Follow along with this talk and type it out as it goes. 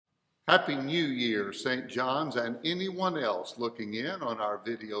Happy New Year, St. John's, and anyone else looking in on our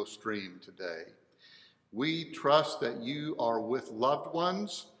video stream today. We trust that you are with loved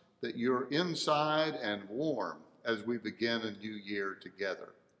ones, that you're inside and warm as we begin a new year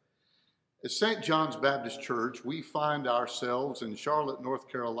together. At St. John's Baptist Church, we find ourselves in Charlotte, North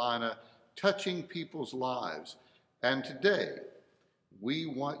Carolina, touching people's lives. And today, we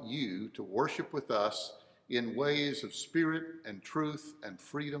want you to worship with us in ways of spirit and truth and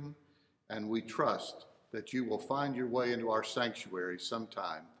freedom, and we trust that you will find your way into our sanctuary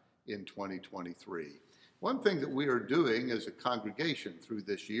sometime in 2023. One thing that we are doing as a congregation through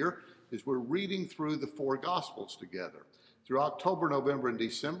this year is we're reading through the four Gospels together. Through October, November, and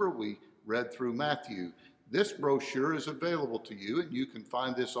December, we read through Matthew. This brochure is available to you, and you can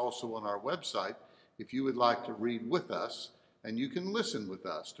find this also on our website if you would like to read with us, and you can listen with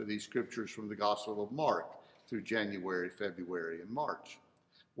us to these scriptures from the Gospel of Mark through January, February, and March.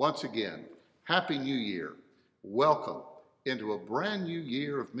 Once again, Happy New Year. Welcome into a brand new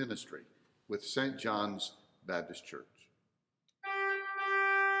year of ministry with St. John's Baptist Church.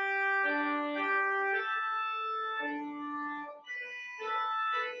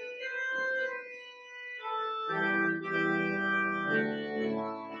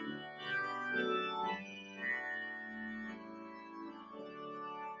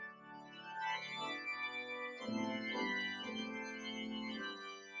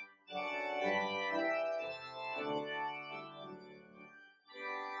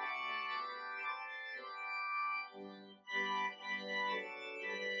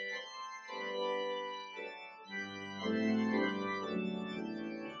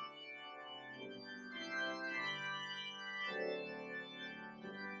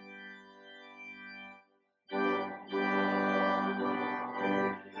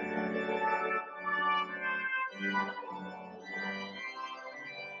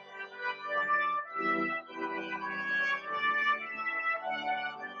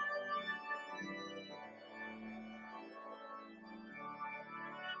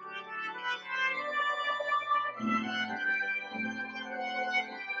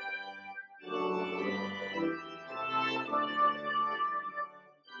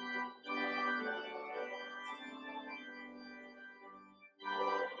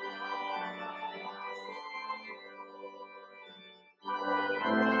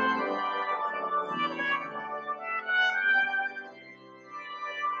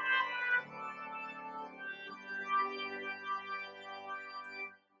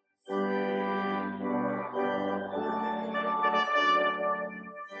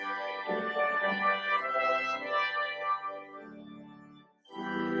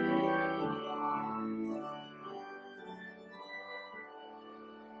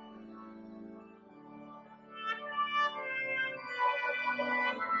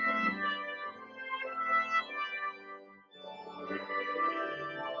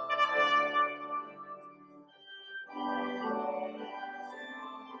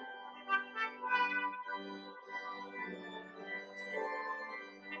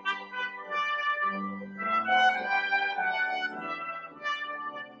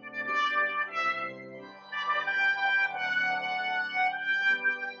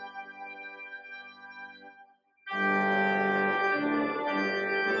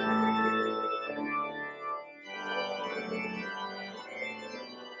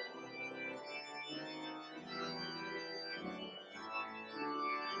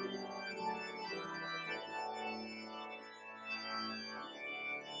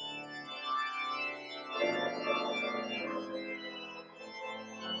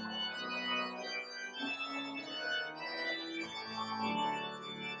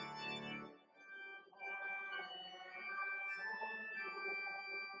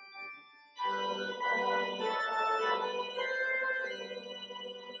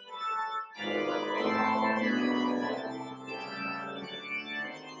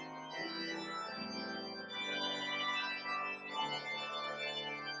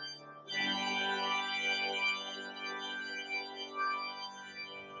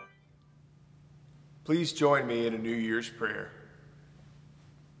 Please join me in a New Year's prayer.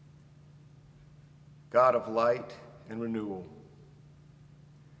 God of light and renewal,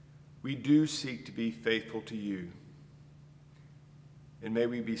 we do seek to be faithful to you. And may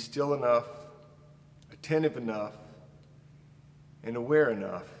we be still enough, attentive enough, and aware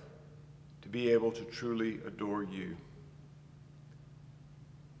enough to be able to truly adore you.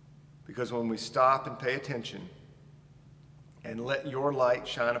 Because when we stop and pay attention and let your light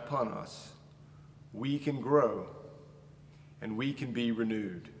shine upon us, we can grow and we can be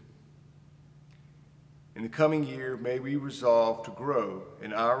renewed. In the coming year, may we resolve to grow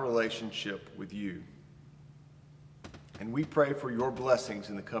in our relationship with you. And we pray for your blessings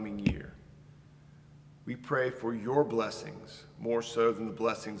in the coming year. We pray for your blessings more so than the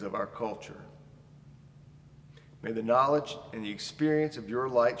blessings of our culture. May the knowledge and the experience of your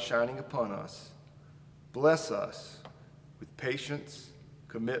light shining upon us bless us with patience,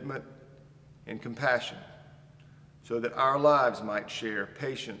 commitment, and compassion, so that our lives might share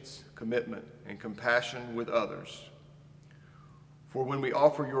patience, commitment, and compassion with others. For when we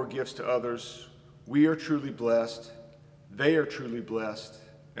offer your gifts to others, we are truly blessed, they are truly blessed,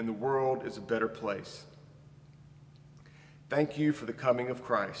 and the world is a better place. Thank you for the coming of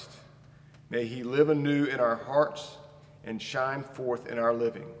Christ. May he live anew in our hearts and shine forth in our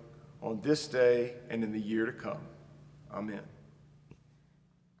living on this day and in the year to come. Amen.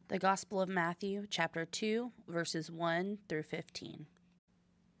 The Gospel of Matthew, chapter 2, verses 1 through 15.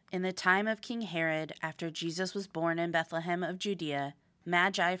 In the time of King Herod, after Jesus was born in Bethlehem of Judea,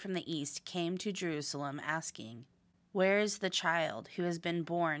 Magi from the east came to Jerusalem asking, "Where is the child who has been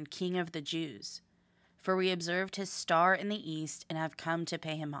born King of the Jews? For we observed his star in the east and have come to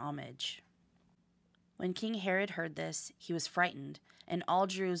pay him homage." When King Herod heard this, he was frightened, and all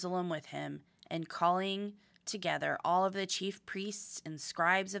Jerusalem with him, and calling together all of the chief priests and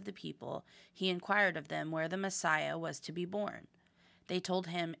scribes of the people, he inquired of them where the Messiah was to be born. They told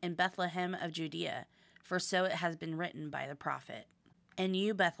him, "In Bethlehem of Judea, for so it has been written by the prophet. And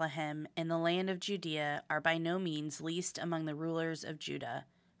you, Bethlehem, in the land of Judea, are by no means least among the rulers of Judah,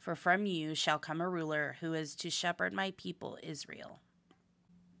 for from you shall come a ruler who is to shepherd my people Israel."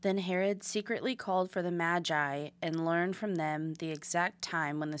 Then Herod secretly called for the Magi and learned from them the exact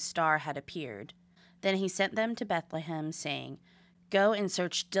time when the star had appeared. Then he sent them to Bethlehem, saying, "Go and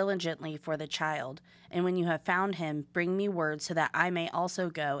search diligently for the child, and when you have found him, bring me word so that I may also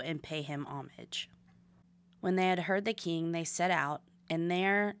go and pay him homage." When they had heard the king, they set out, and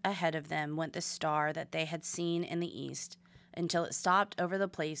there ahead of them went the star that they had seen in the east, until it stopped over the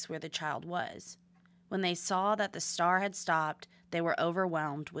place where the child was. When they saw that the star had stopped, they were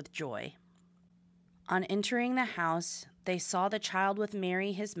overwhelmed with joy. On entering the house, they saw the child with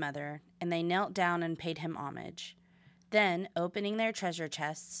Mary his mother, and they knelt down and paid him homage. Then, opening their treasure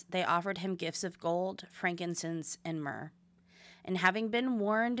chests, they offered him gifts of gold, frankincense, and myrrh. And having been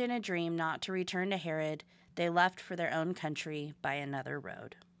warned in a dream not to return to Herod, they left for their own country by another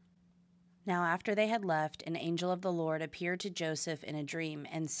road. Now after they had left, an angel of the Lord appeared to Joseph in a dream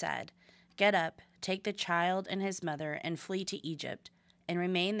and said, "Get up, take the child and his mother, and flee to Egypt, and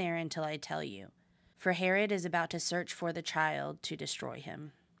remain there until I tell you. For Herod is about to search for the child to destroy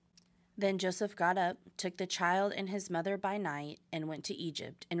him." Then Joseph got up, took the child and his mother by night, and went to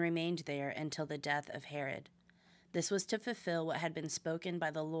Egypt, and remained there until the death of Herod. This was to fulfill what had been spoken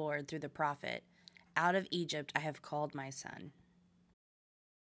by the Lord through the prophet, "Out of Egypt I have called my son."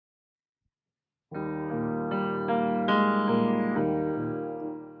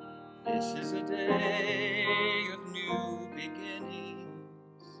 This is a day of new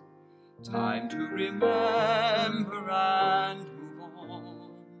beginnings, time to remember and move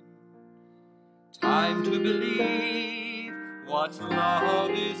on, time to believe what love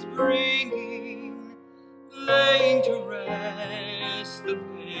is bringing, laying to rest the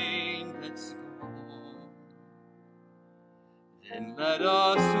pain that's gone. Then let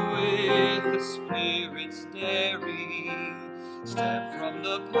us with the Spirit's daring step from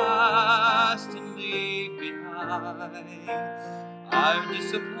the past and leave behind our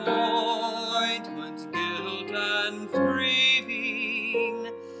disappointment, guilt, and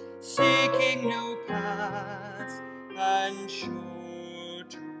grieving, seeking new paths and sure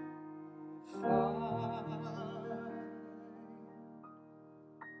to find.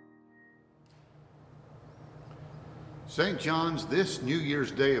 St. John's, this New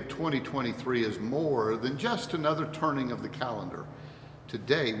Year's Day of 2023 is more than just another turning of the calendar.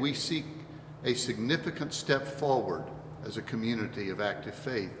 Today, we seek a significant step forward as a community of active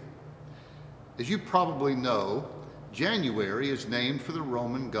faith. As you probably know, January is named for the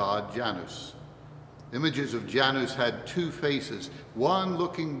Roman god Janus. Images of Janus had two faces, one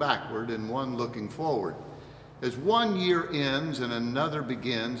looking backward and one looking forward. As one year ends and another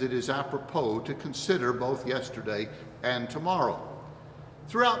begins, it is apropos to consider both yesterday and tomorrow.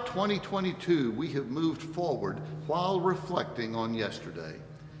 Throughout 2022, we have moved forward while reflecting on yesterday.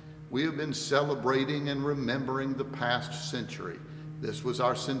 We have been celebrating and remembering the past century. This was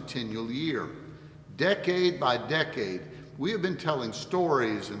our centennial year. Decade by decade, we have been telling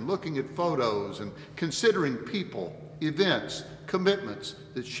stories and looking at photos and considering people, events, commitments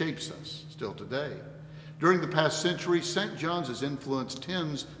that shapes us still today. During the past century, St. John's has influenced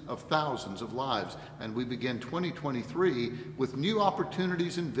tens of thousands of lives, and we begin 2023 with new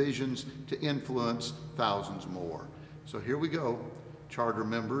opportunities and visions to influence thousands more. So here we go, charter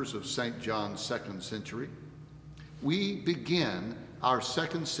members of St. John's Second Century. We begin our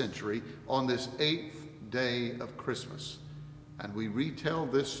second century on this 8th day of Christmas, and we retell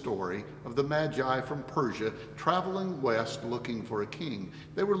this story of the Magi from Persia traveling west looking for a king.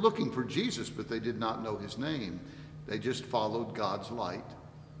 They were looking for Jesus, but they did not know his name. They just followed God's light.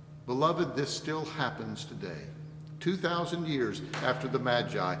 Beloved, this still happens today. 2,000 years after the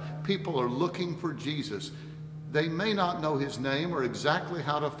Magi, people are looking for Jesus. They may not know his name or exactly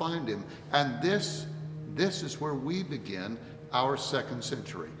how to find him, and this is where we begin our second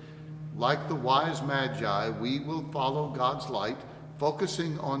century. Like the wise Magi, we will follow God's light,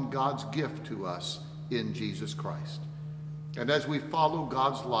 focusing on God's gift to us in Jesus Christ. And as we follow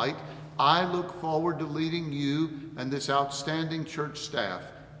God's light, I look forward to leading you and this outstanding church staff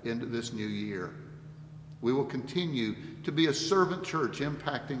into this new year. We will continue to be a servant church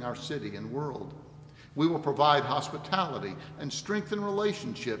impacting our city and world. We will provide hospitality and strengthen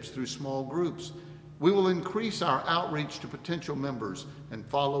relationships through small groups. We will increase our outreach to potential members and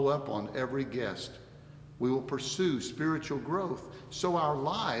follow up on every guest. We will pursue spiritual growth so our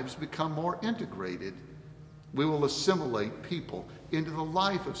lives become more integrated. We will assimilate people into the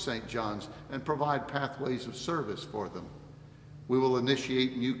life of St. John's and provide pathways of service for them. We will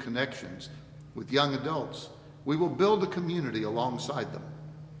initiate new connections with young adults. We will build a community alongside them.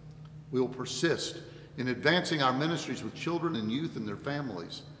 We will persist in advancing our ministries with children and youth and their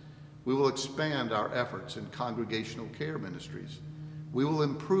families. We will expand our efforts in congregational care ministries. We will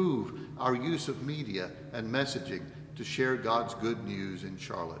improve our use of media and messaging to share God's good news in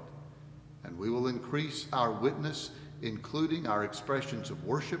Charlotte. And we will increase our witness, including our expressions of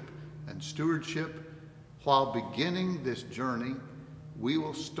worship and stewardship. While beginning this journey, we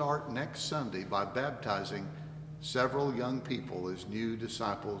will start next Sunday by baptizing several young people as new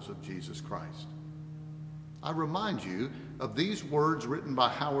disciples of Jesus Christ. I remind you of these words written by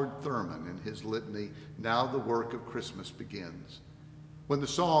Howard Thurman in his litany, "Now the Work of Christmas Begins." When the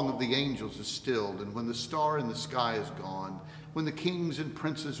song of the angels is stilled, and when the star in the sky is gone, when the kings and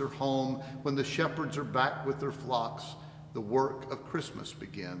princes are home, when the shepherds are back with their flocks, the work of Christmas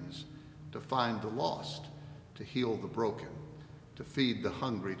begins, to find the lost, to heal the broken, to feed the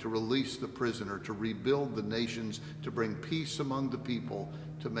hungry, to release the prisoner, to rebuild the nations, to bring peace among the people,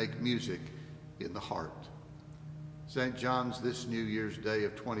 to make music in the heart. St. John's, this New Year's Day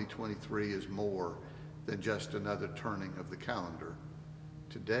of 2023 is more than just another turning of the calendar.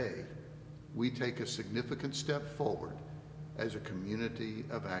 Today, we take a significant step forward as a community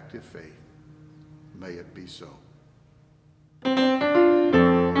of active faith. May it be so.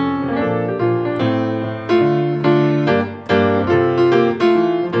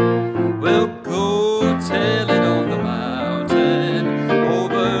 Well, go tell it on the mountain,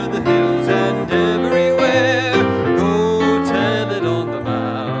 over the hills and everywhere. Go tell it on the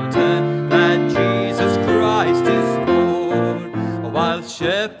mountain that Jesus Christ is born. While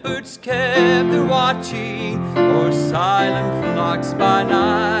shepherds kept their watching o'er silent flocks by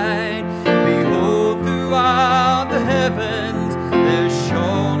night, behold, throughout the heavens there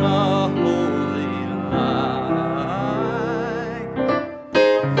shone a holy light.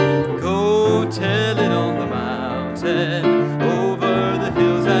 Go tell it on the mountain, over the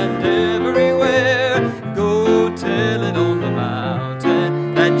hills and everywhere. Go tell it on the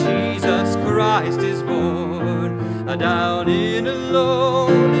mountain that Jesus Christ is born. Down in a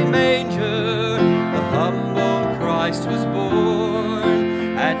lowly manger the humble Christ was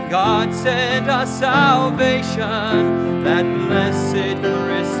born, and God sent us salvation, that blessed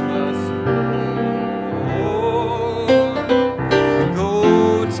Christmas morn.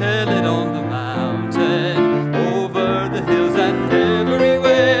 Go tell it on